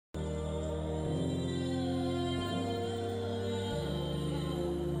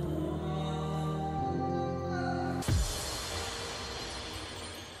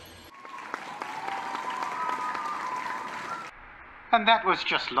And that was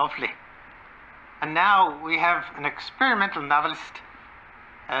just lovely. And now we have an experimental novelist,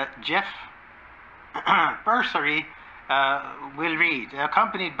 Jeff Bursery, will read,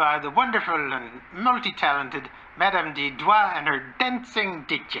 accompanied by the wonderful and multi-talented Madame Didois and her dancing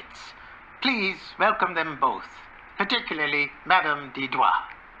digits. Please welcome them both, particularly Madame Didois.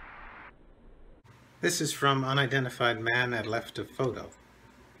 This is from Unidentified Man at Left of Photo.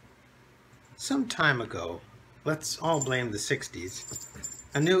 Some time ago, let's all blame the 60s,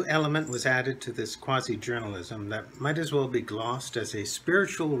 a new element was added to this quasi-journalism that might as well be glossed as a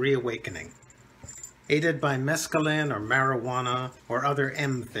spiritual reawakening. Aided by mescaline or marijuana or other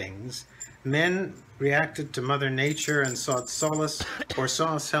M things, men reacted to Mother Nature and sought solace or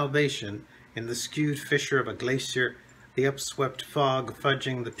saw salvation in the skewed fissure of a glacier, the upswept fog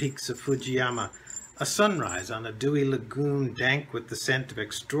fudging the peaks of Fujiyama, a sunrise on a dewy lagoon dank with the scent of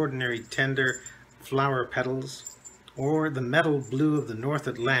extraordinary tender flower petals, or the metal blue of the North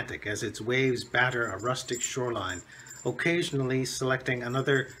Atlantic as its waves batter a rustic shoreline, occasionally selecting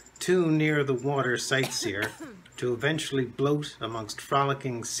another too near the water sightseer to eventually bloat amongst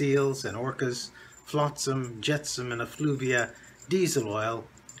frolicking seals and orcas, flotsam, jetsam and effluvia, diesel oil,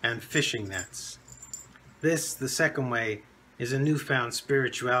 and fishing nets. This, the second way, is a newfound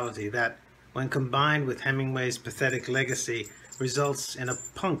spirituality that, when combined with Hemingway's pathetic legacy, results in a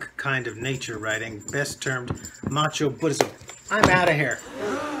punk kind of nature writing best termed macho Buddhism. I'm out of here.